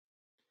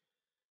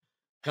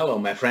Hello,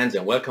 my friends,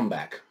 and welcome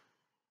back.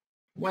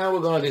 Well, we're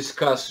going to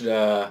discuss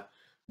the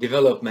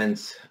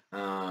developments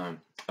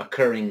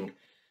occurring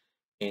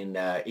in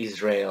the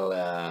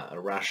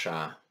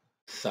Israel-Russia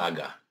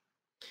saga.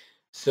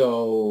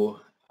 So,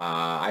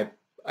 I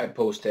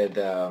posted,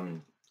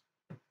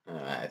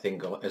 I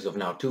think, as of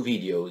now, two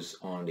videos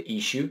on the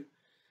issue,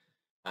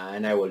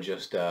 and I will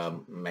just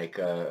make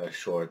a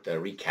short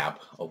recap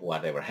of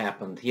whatever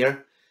happened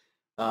here.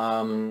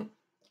 Um,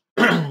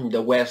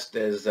 the West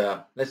is,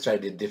 let's try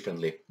it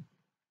differently.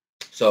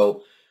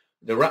 So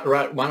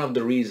one of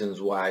the reasons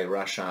why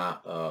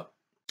Russia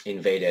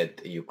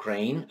invaded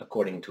Ukraine,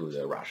 according to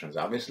the Russians,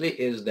 obviously,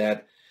 is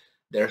that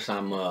there are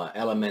some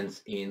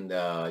elements in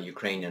the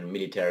Ukrainian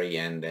military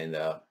and in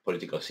the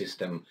political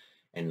system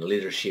and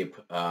leadership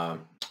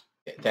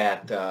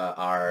that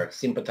are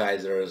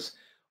sympathizers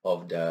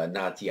of the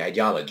Nazi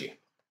ideology.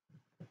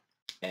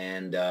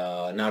 And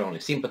not only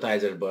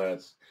sympathizers,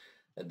 but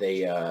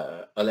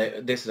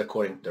this is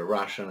according to the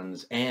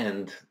Russians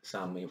and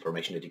some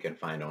information that you can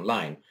find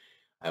online.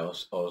 I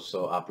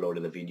also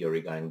uploaded a video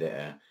regarding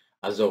the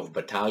Azov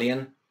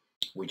battalion,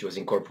 which was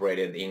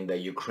incorporated in the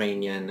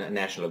Ukrainian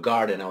National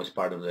Guard, and I was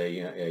part of the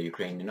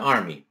Ukrainian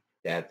army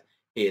that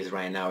is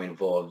right now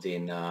involved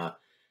in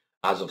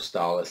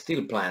Azovstal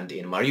steel plant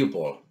in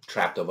Mariupol,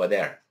 trapped over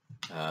there.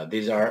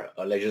 These are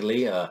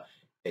allegedly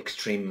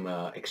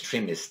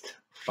extremist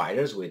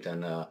fighters with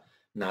an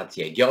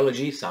Nazi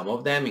ideology, some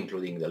of them,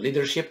 including the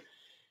leadership.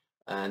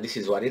 And this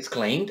is what it's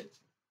claimed.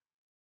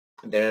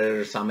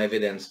 There's some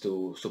evidence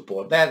to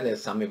support that.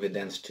 There's some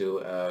evidence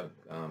to,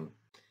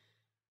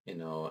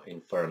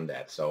 infirm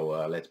that.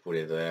 So let's put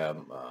it,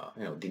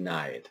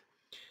 deny it.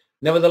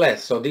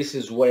 Nevertheless, so this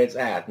is where it's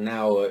at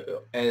now.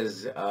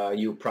 As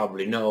you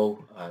probably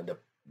know, the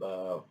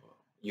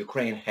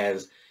Ukraine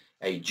has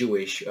a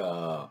Jewish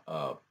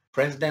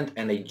president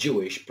and a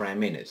Jewish prime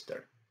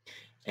minister,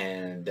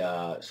 and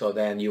so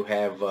then you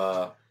have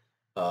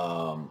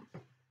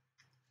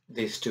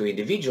these two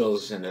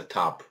individuals in the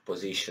top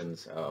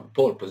positions,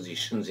 pole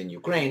positions in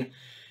Ukraine,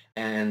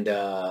 and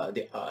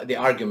the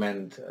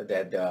argument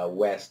that the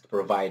West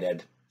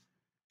provided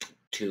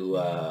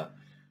to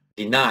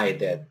deny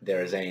that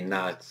there's any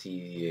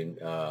Nazi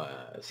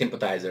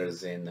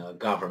sympathizers in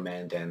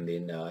government and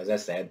in, as I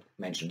said,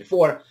 mentioned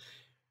before,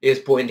 is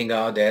pointing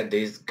out that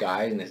this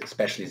guy, and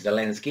especially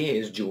Zelensky,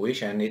 is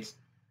Jewish, and it's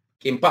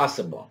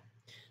impossible.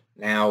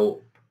 Now,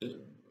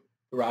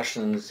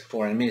 Russian's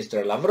Foreign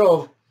Minister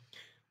Lavrov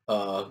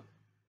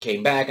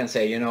came back and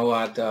said, you know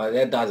what,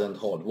 that doesn't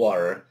hold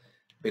water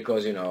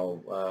because,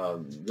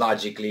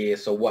 logically,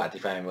 so what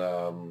if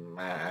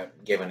I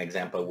gave an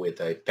example with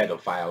a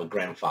pedophile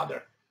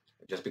grandfather?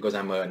 Just because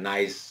I'm a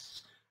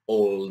nice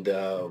old,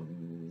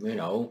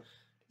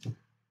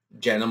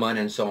 gentleman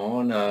and so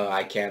on,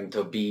 I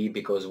can't be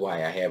because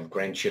why? I have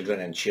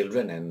grandchildren and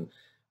children, and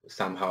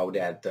somehow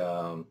that,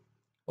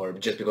 or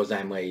just because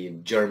I'm a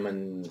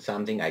German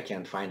something, I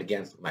can't find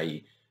against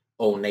my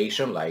own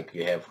nation. Like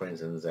you have, for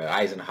instance,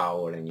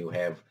 Eisenhower, and you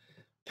have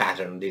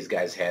Patton. These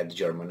guys had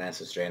German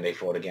ancestry, and they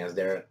fought against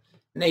their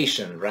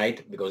nation,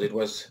 right? Because it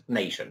was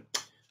nation,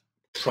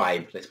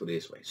 tribe. Let's put it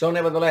this way. So,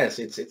 nevertheless,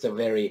 it's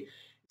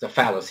a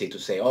fallacy to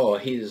say, oh,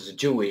 he's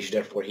Jewish,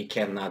 therefore he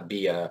cannot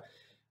be a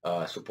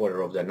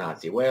supporter of the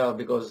Nazi. Well,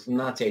 because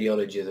Nazi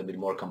ideology is a bit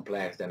more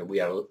complex than we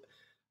are,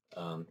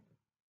 um,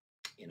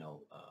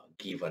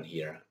 given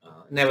here.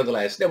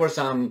 Nevertheless, there were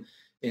some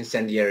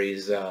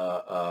incendiaries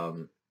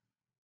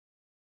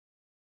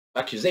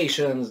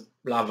accusations.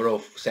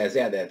 Lavrov says,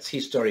 yeah, that's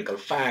historical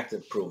fact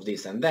that prove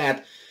this and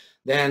that.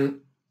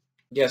 Then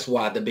guess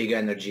what? The big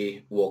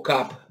energy woke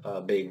up,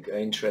 big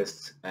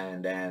interests,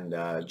 and then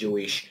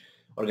Jewish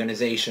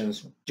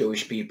organizations,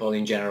 Jewish people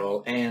in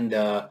general, and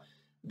the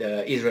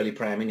Israeli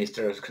prime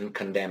minister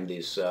condemned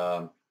these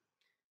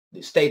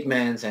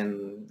statements,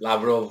 and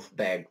Lavrov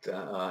begged,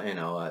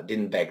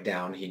 didn't back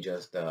down. He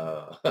just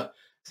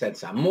said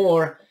some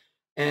more,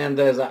 and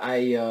as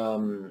I,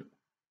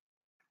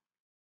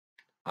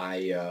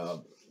 I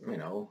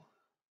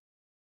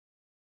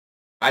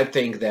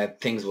think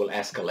that things will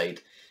escalate,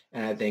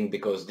 and I think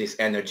because this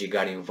energy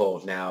got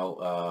involved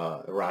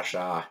now,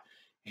 Russia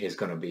is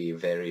going to be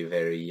very,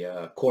 very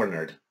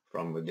cornered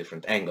from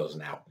different angles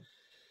now.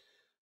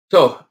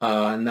 So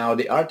now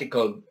the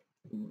article,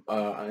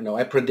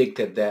 I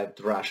predicted that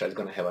Russia is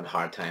going to have a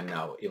hard time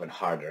now, even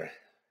harder,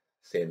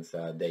 since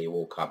they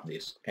woke up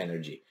this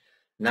energy.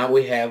 Now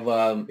we have,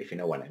 if you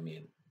know what I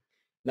mean.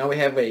 Now we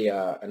have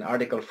an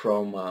article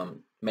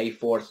from May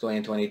 4th,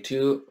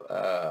 2022,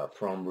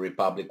 from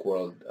Republic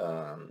World,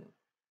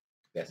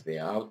 that's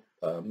the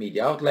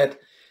media outlet,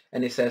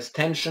 and it says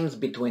tensions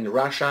between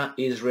Russia,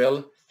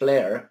 Israel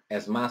flare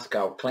as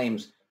Moscow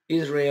claims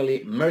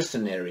Israeli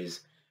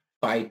mercenaries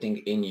fighting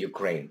in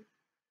Ukraine.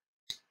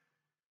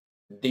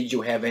 Did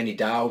you have any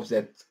doubts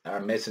that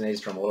are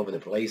mercenaries from all over the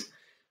place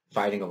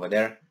fighting over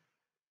there?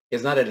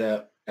 It's not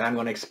and I'm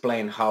going to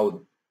explain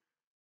how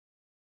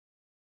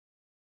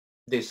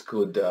this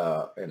could,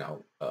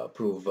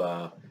 prove,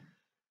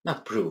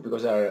 not prove,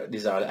 because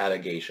these are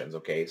allegations,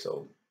 okay?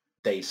 So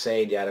they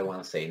say, the other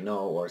ones say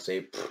no, or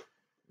say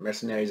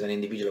mercenary is an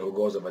individual who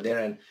goes over there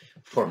and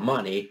for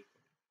money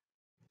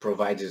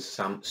provides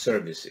some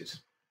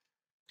services.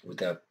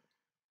 Without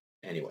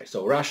anyway,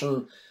 so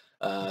Russian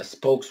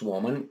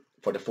spokeswoman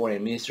for the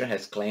foreign minister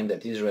has claimed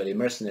that Israeli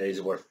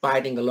mercenaries were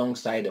fighting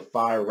alongside the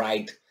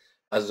far-right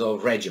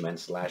Azov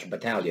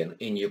regiment/battalion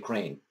in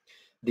Ukraine.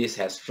 This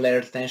has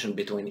flared tension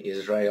between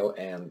Israel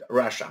and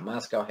Russia.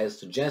 Moscow has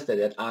suggested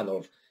that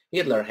Adolf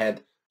Hitler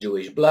had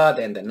Jewish blood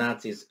and the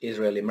Nazis,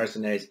 Israeli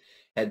mercenaries,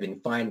 had been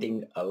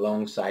fighting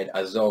alongside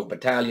Azov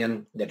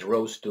battalion that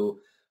rose to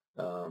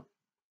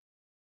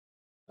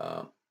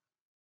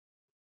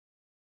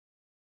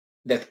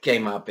that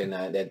came up in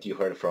that you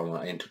heard from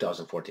in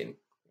 2014.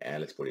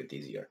 Let's put it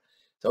easier.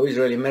 So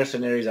Israeli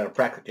mercenaries are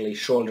practically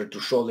shoulder to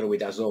shoulder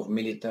with Azov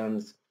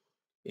militants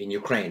in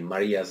Ukraine.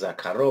 Maria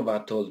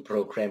Zacharova told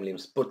pro-Kremlin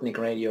Sputnik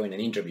radio in an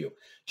interview.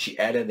 She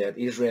added that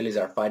Israelis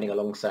are fighting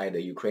alongside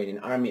the Ukrainian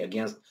army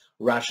against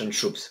Russian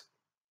troops.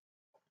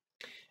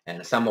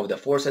 And some of the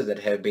forces that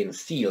have been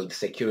sealed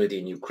security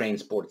in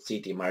Ukraine's port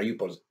city,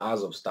 Mariupol's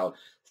Azovstal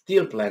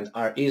steel plant,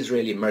 are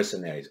Israeli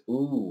mercenaries.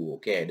 Ooh,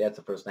 okay, that's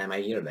the first time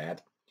I hear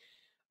that.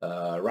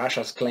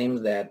 Russia's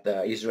claims that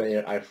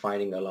Israelis are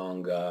fighting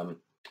alongside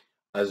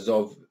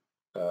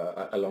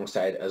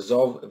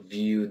Azov,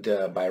 viewed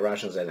by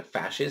Russians as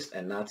fascists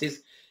and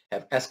Nazis,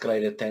 have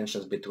escalated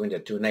tensions between the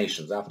two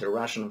nations. After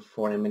Russian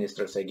Foreign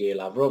Minister Sergei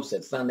Lavrov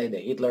said Sunday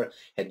that Hitler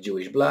had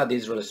Jewish blood,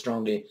 Israel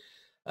strongly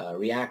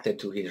reacted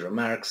to his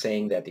remarks,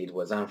 saying that it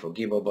was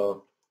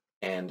unforgivable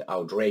and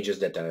outrageous,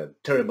 that a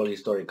terrible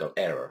historical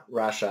error.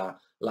 Russia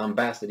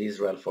lambasted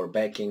Israel for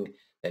backing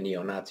the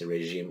neo-Nazi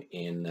regime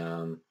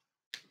in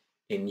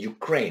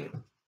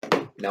Ukraine.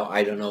 Now,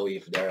 I don't know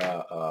if there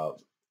are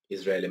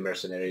Israeli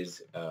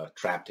mercenaries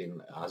trapped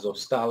in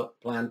Azovstal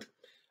plant.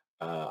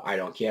 I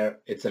don't care.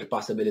 It's a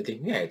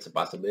possibility. Yeah, it's a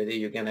possibility.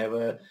 You can have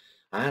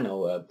I don't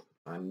know,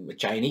 I'm a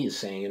Chinese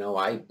saying, you know,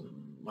 I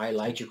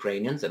like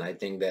Ukrainians and I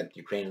think that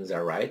Ukrainians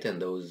are right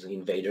and those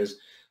invaders,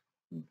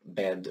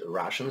 bad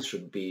Russians,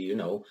 should be, you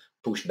know,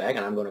 pushed back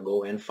and I'm going to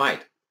go and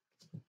fight.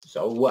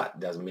 So what?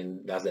 Does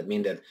that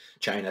mean that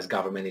China's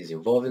government is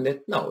involved in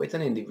it? No, it's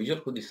an individual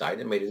who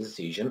decided, made a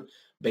decision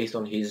based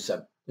on his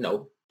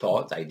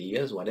thoughts,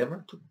 ideas,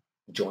 whatever, to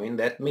join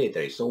that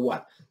military. So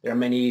what? There are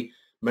many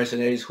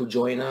mercenaries who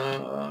join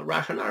a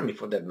Russian army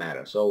for that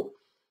matter. So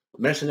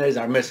mercenaries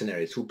are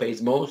mercenaries. Who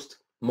pays more,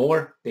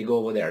 they go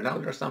over there. Now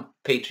there are some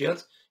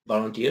patriots,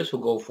 volunteers who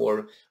go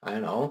for, I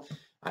don't know,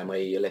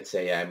 let's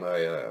say I'm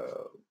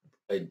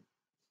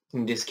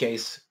in this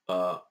case,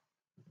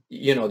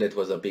 you know, that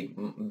was a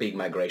big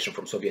migration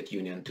from Soviet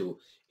Union to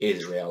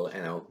Israel.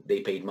 You know,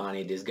 they paid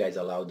money. These guys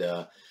allowed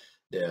the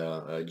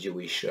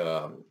Jewish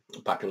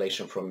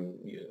population from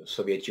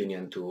Soviet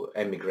Union to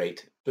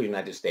emigrate to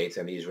United States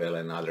and Israel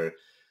and other,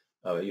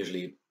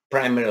 usually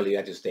primarily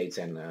United States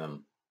and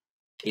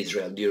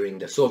Israel during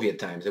the Soviet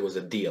times. There was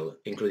a deal,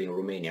 including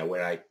Romania,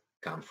 where I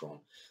come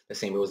from. The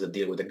same, it was a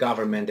deal with the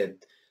government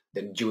that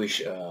the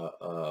Jewish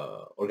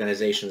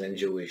organizations and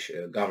Jewish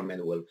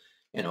government will,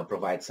 you know,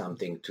 provide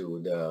something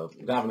to the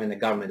government. The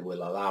government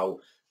will allow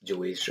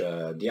Jewish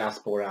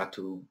diaspora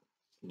to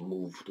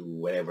move to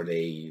wherever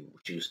they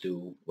choose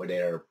to, where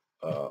they're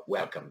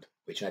welcomed,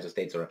 which United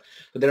States are.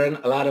 So there are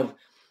a lot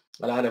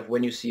of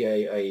when you see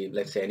a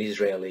let's say an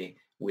Israeli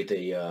with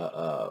a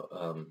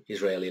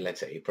Israeli, let's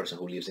say a person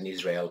who lives in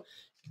Israel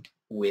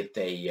with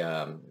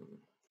a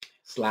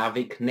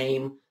Slavic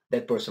name,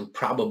 that person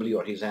probably,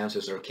 or his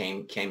ancestor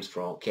came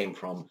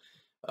from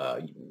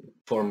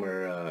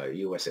former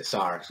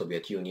USSR,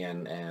 Soviet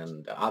Union,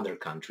 and other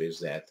countries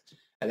that.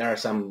 And there are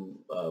some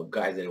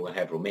guys that will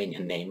have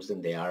Romanian names,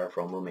 and they are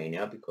from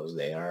Romania because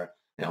they are,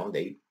 you know,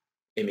 they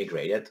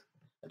immigrated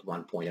at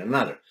one point or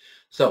another.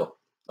 So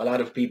a lot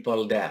of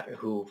people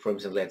who, for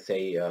instance, let's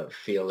say,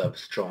 feel a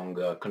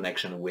strong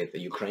connection with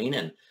Ukraine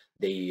and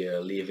they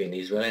live in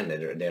Israel and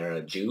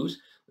they're Jews,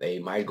 they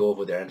might go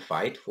over there and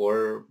fight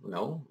for, you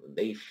know,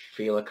 they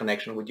feel a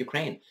connection with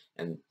Ukraine,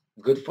 and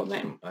good for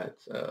them. I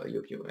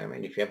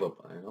mean, if you have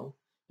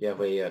you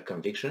have a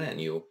conviction and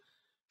you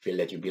feel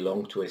that you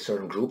belong to a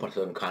certain group or a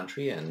certain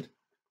country, and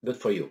good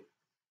for you.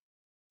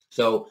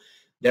 So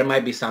there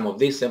might be some of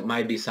this. There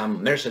might be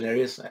some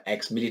mercenaries,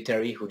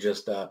 ex-military, who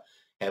just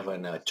have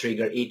a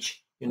trigger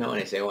itch, you know, and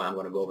they say, "Oh, I'm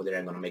going to go over there.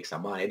 I'm going to make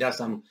some money." There are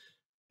some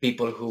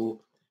people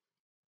who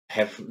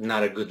have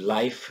not a good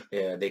life.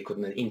 They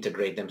couldn't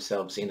integrate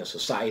themselves in a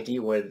society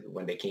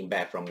when they came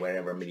back from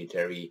wherever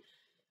military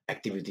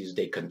activities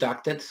they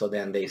conducted. So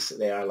then they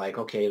are like,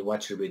 okay,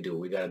 what should we do?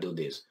 We got to do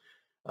this.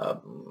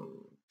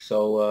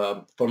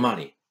 So for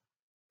money,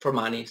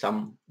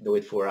 some do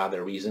it for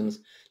other reasons.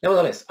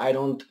 Nevertheless, I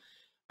don't,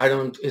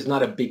 it's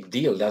not a big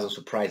deal. It doesn't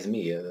surprise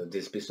me,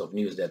 this piece of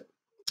news, that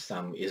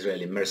some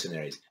Israeli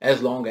mercenaries,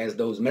 as long as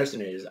those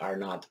mercenaries are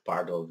not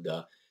part of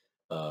the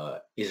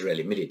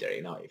Israeli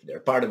military. Now, if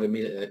they're part of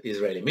the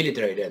Israeli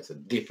military, that's a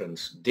different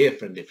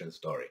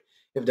story.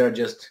 If they're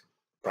just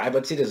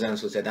private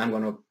citizens who said, I'm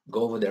going to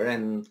go over there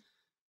and,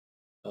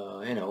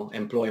 you know,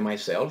 employ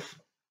myself,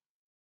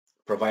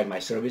 provide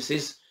my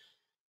services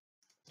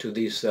to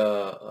this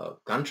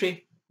country,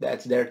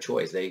 that's their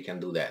choice. They can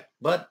do that.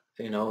 But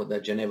you know, the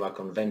Geneva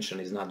Convention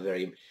is not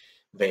very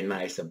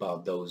nice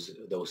about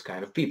those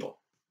kind of people.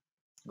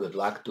 Good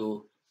luck to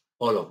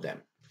all of them.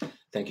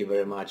 Thank you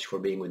very much for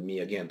being with me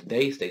again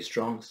today. Stay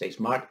strong, stay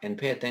smart, and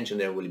pay attention.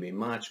 There will be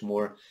much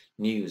more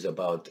news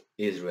about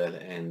Israel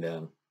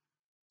and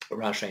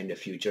Russia in the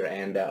future,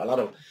 and a lot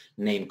of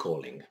name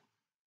calling.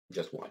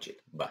 Just watch it.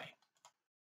 Bye.